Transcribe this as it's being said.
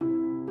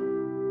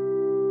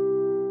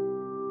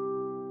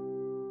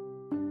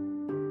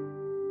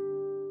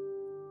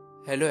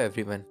Hello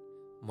everyone,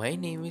 my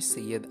name is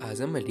Syed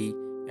Azam Ali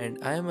and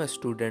I am a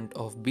student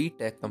of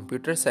B.Tech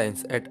Computer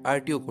Science at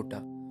RTO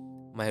Kota.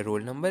 My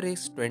roll number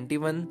is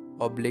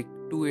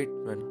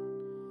 21/281.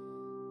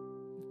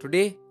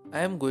 Today I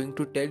am going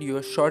to tell you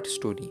a short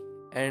story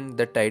and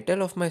the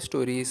title of my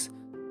story is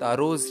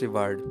TARO'S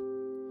Reward.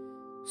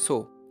 So,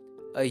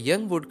 a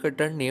young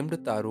woodcutter named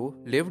Taro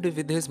lived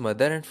with his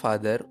mother and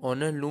father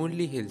on a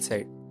lonely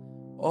hillside.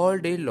 All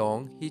day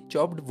long he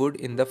chopped wood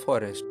in the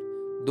forest.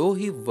 Though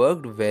he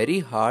worked very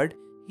hard,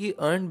 he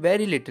earned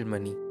very little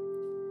money.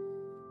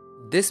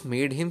 This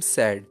made him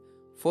sad,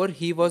 for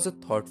he was a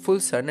thoughtful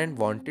son and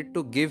wanted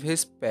to give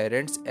his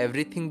parents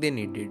everything they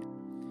needed.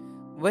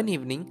 One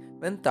evening,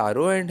 when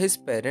Taro and his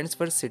parents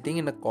were sitting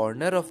in a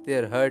corner of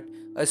their hut,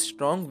 a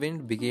strong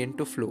wind began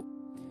to blow.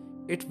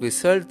 It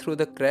whistled through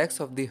the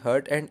cracks of the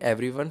hut and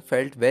everyone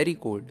felt very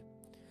cold.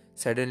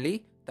 Suddenly,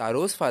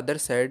 Taro's father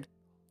said,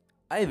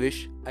 "I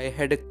wish I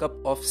had a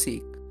cup of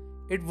sake.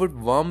 It would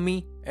warm me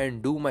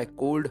and do my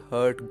cold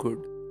heart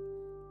good."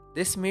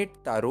 This made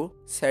Taro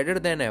sadder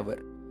than ever,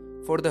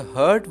 for the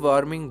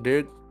heart-warming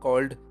drink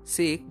called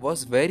sake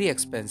was very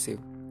expensive.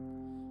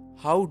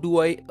 "How do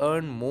I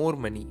earn more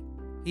money?"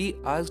 he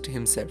asked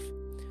himself.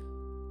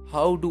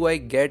 "How do I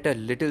get a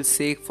little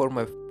sake for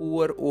my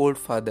poor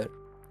old father?"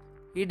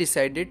 He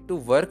decided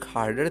to work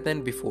harder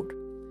than before.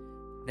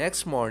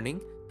 Next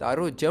morning,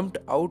 Taro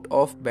jumped out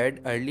of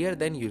bed earlier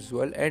than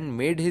usual and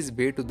made his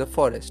way to the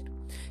forest.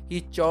 He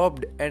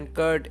chopped and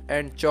cut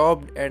and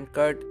chopped and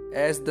cut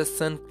as the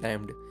sun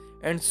climbed,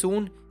 and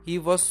soon he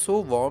was so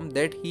warm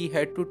that he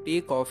had to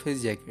take off his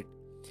jacket.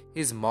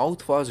 His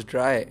mouth was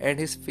dry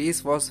and his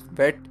face was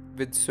wet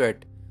with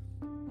sweat.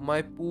 "My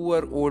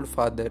poor old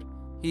father,"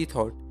 he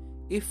thought,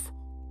 "if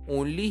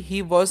only he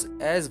was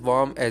as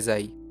warm as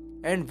I."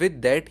 And with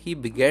that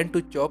he began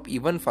to chop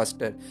even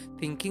faster,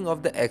 thinking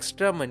of the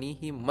extra money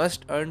he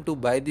must earn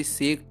to buy the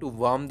sake to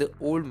warm the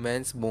old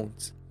man's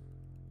bones.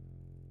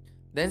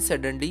 Then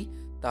suddenly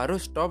Taro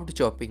stopped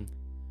chopping.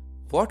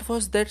 What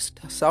was that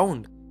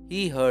sound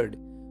he heard?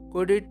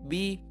 Could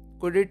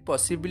it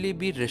possibly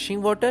be rushing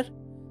water?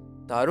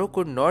 Taro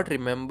could not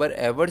remember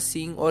ever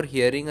seeing or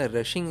hearing a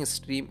rushing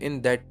stream in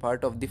that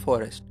part of the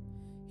forest.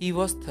 He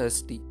was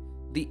thirsty.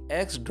 The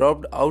axe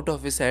dropped out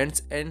of his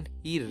hands and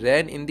he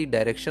ran in the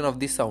direction of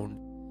the sound.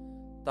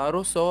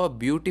 Taro saw a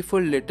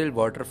beautiful little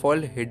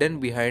waterfall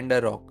hidden behind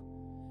a rock,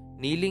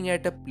 kneeling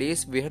at a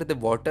place where the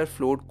water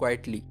flowed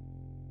quietly.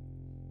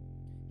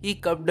 He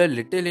cupped a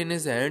little in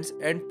his hands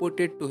and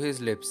put it to his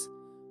lips.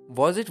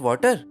 Was it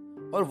water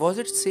or was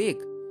it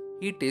sake?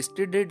 He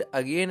tasted it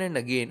again and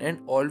again,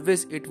 and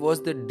always it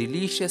was the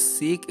delicious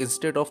sake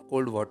instead of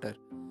cold water.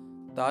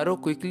 Taro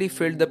quickly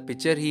filled the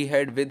pitcher he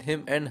had with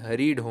him and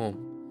hurried home.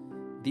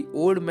 The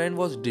old man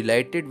was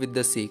delighted with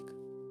the sake.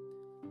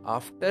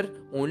 After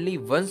only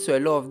one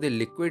swallow of the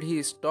liquid,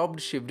 he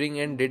stopped shivering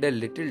and did a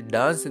little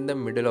dance in the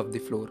middle of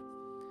the floor.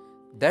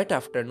 That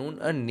afternoon,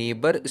 a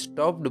neighbor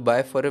stopped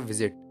by for a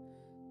visit.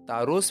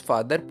 Taro's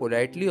father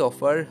politely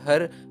offered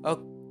her a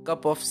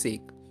cup of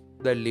sake.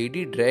 The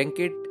lady drank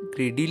it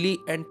greedily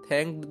and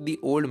thanked the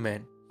old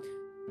man.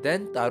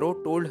 Then Taro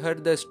told her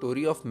the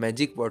story of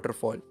Magic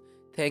Waterfall.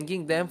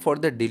 Thanking them for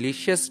the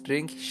delicious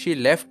drink, she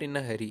left in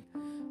a hurry.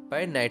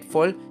 By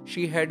nightfall,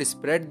 she had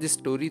spread this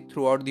story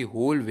throughout the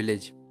whole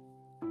village.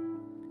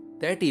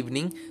 That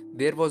evening,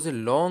 there was a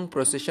long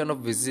procession of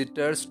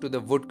visitors to the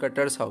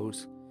woodcutter's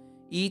house.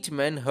 Each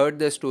man heard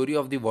the story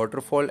of the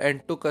waterfall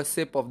and took a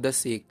sip of the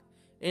sake.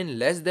 In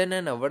less than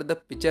an hour, the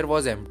pitcher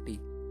was empty.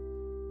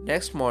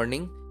 Next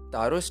morning,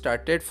 Taro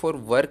started for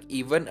work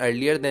even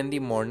earlier than the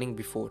morning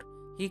before.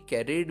 He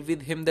carried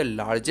with him the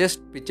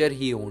largest pitcher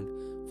he owned,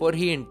 for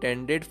he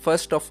intended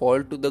first of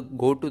all to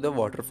go to the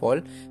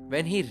waterfall.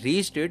 When he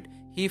reached it,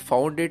 he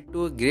found it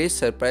to a great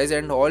surprise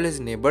and all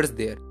his neighbors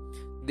there.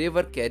 They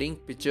were carrying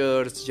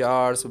pitchers,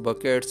 jars,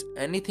 buckets,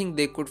 anything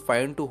they could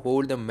find to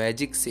hold the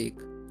magic sake.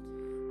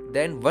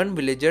 Then one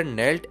villager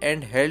knelt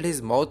and held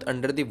his mouth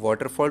under the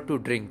waterfall to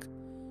drink.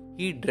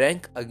 He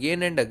drank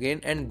again and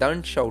again and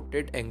then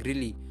shouted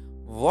angrily,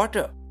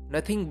 "Water!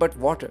 Nothing but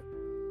water!"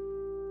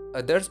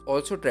 Others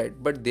also tried,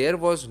 but there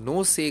was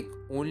no sake,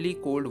 only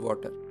cold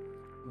water.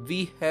 "We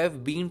have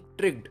been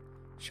tricked,"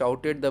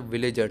 shouted the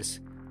villagers.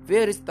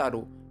 "Where is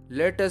Taro?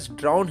 Let us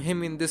drown him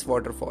in this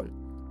waterfall."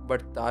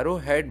 But Taro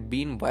had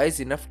been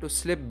wise enough to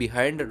slip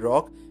behind a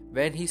rock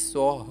when he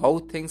saw how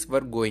things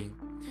were going.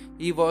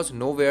 He was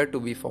nowhere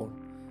to be found.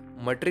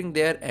 Muttering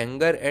their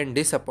anger and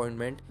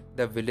disappointment,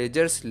 the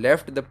villagers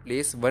left the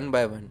place one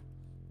by one.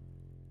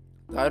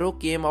 Taro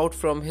came out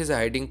from his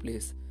hiding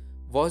place.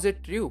 Was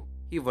it true?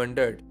 He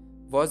wondered.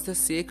 Was the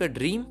sake a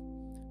dream?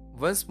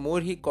 Once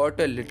more he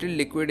caught a little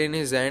liquid in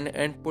his hand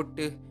and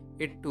put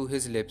it to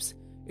his lips.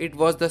 It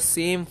was the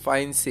same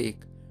fine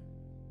sake.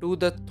 To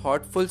the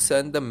thoughtful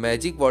son, the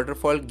magic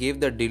waterfall gave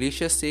the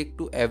delicious sake.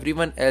 To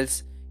everyone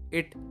else,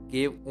 it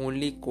gave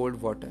only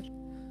cold water.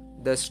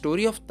 The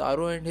story of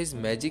Taro and his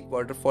magic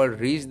waterfall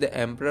reached the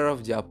Emperor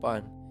of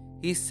Japan.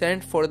 He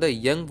sent for the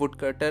young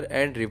woodcutter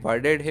and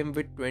rewarded him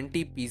with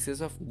 20 pieces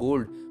of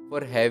gold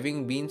for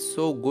having been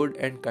so good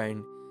and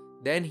kind.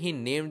 Then he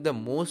named the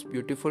most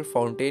beautiful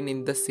fountain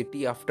in the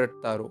city after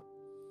Taro.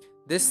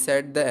 This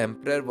said the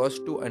emperor was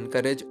to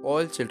encourage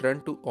all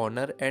children to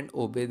honor and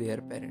obey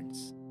their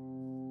parents.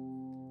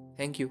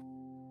 Thank you.